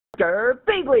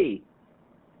Gerbeegly!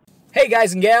 Hey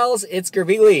guys and gals, it's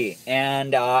Gerbeegly,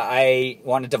 and I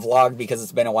wanted to vlog because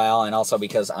it's been a while, and also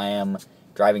because I am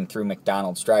driving through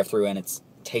McDonald's drive-thru, and it's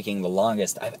taking the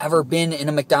longest I've ever been in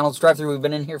a McDonald's drive-thru. We've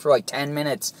been in here for like 10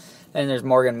 minutes, and there's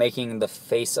Morgan making the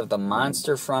face of the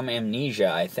monster from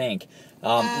Amnesia, I think.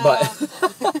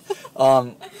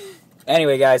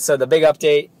 Anyway, guys, so the big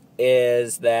update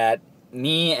is that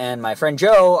me and my friend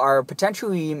Joe are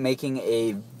potentially making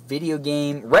a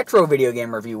retro video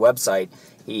game review website.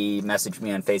 He messaged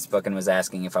me on Facebook and was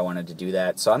asking if I wanted to do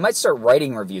that. So I might start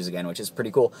writing reviews again, which is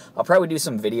pretty cool. I'll probably do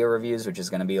some video reviews, which is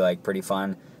going to be like pretty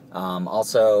fun.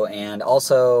 Also,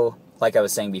 like I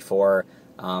was saying before,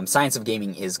 Science of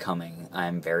Gaming is coming.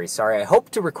 I'm very sorry. I hope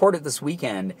to record it this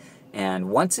weekend, and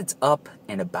once it's up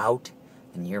and about,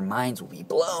 and your minds will be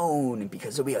blown,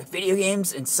 because it'll be like video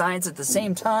games and science at the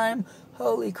same time.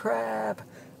 Holy crap.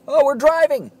 Oh, we're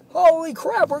driving! Holy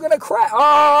crap, we're gonna crash!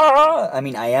 Ah! I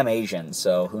mean, I am Asian,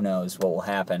 so who knows what will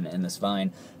happen in this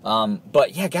vine.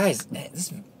 But yeah, guys,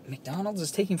 this McDonald's is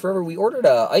taking forever. We ordered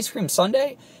a ice cream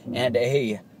sundae and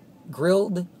a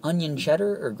grilled onion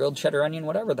cheddar, or grilled cheddar onion,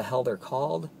 whatever the hell they're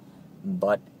called.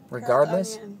 But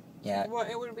regardless, yeah, well,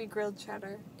 it would be grilled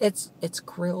cheddar. It's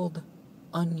grilled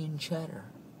onion cheddar.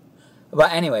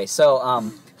 But anyway,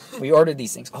 so we ordered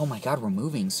these things. Oh my god, we're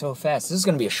moving so fast. This is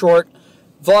gonna be a short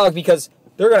vlog because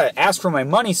they're gonna ask for my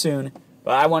money soon.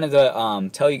 But I wanted to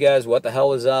tell you guys what the hell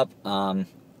was up.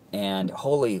 And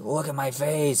holy, look at my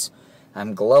face.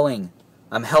 I'm glowing.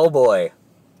 I'm Hellboy.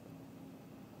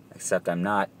 Except I'm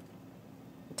not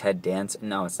Ted Danson.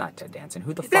 No, it's not Ted Danson.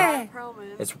 Who the fuck?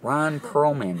 It's Ron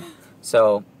Perlman.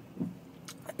 So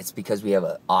it's because we have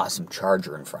an awesome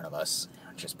Charger in front of us.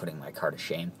 Just putting my car to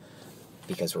shame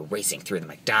because we're racing through the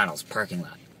McDonald's parking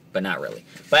lot. But not really.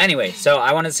 But anyway, so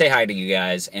I wanted to say hi to you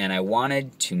guys, and I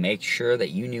wanted to make sure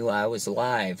that you knew I was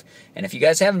live. And if you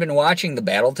guys haven't been watching the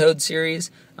Battletoads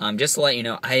series, just to let you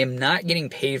know, I am not getting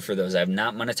paid for those. I have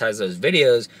not monetized those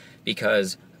videos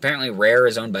because apparently Rare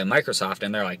is owned by Microsoft,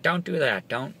 and they're like, don't do that.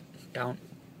 Don't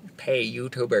pay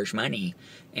YouTubers money.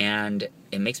 And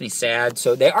it makes me sad.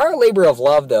 So they are a labor of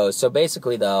love, though. So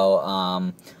basically, though,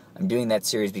 I'm doing that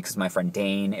series because my friend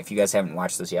Dane, if you guys haven't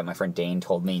watched this yet, my friend Dane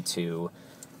told me to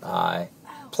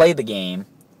play the game.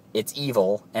 It's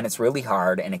evil, and it's really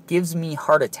hard, and it gives me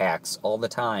heart attacks all the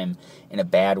time in a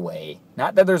bad way.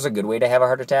 Not that there's a good way to have a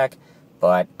heart attack,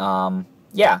 but,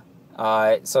 yeah.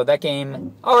 So that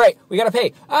game... Alright, we gotta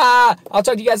pay. I'll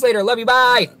talk to you guys later. Love you,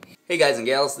 bye! Hey guys and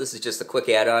gals, this is just a quick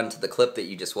add-on to the clip that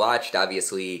you just watched.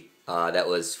 Obviously, that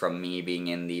was from me being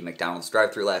in the McDonald's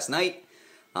drive-thru last night.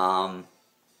 I'm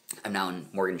now in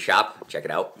Morgan's shop. Check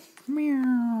it out.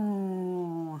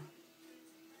 Meow.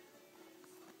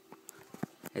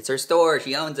 It's her store.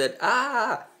 She owns it.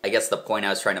 I guess the point I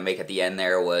was trying to make at the end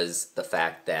there was the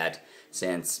fact that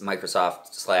since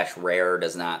Microsoft/Rare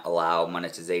does not allow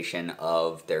monetization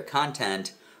of their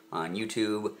content on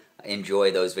YouTube,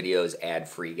 enjoy those videos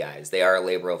ad-free, guys. They are a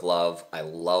labor of love. I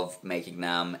love making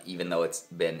them, even though it's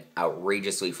been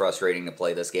outrageously frustrating to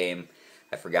play this game.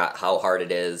 I forgot how hard it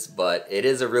is, but it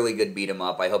is a really good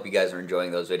beat-em-up. I hope you guys are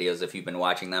enjoying those videos if you've been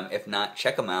watching them. If not,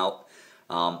 check them out.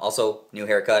 Also, new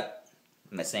haircut.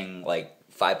 Missing like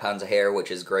 5 pounds of hair,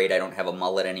 which is great. I don't have a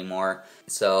mullet anymore.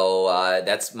 So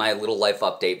that's my little life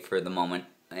update for the moment.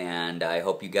 And I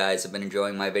hope you guys have been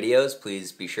enjoying my videos.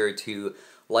 Please be sure to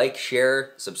like,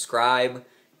 share, subscribe,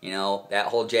 you know, that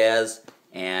whole jazz.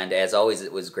 And as always,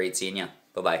 it was great seeing you.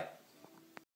 Bye-bye.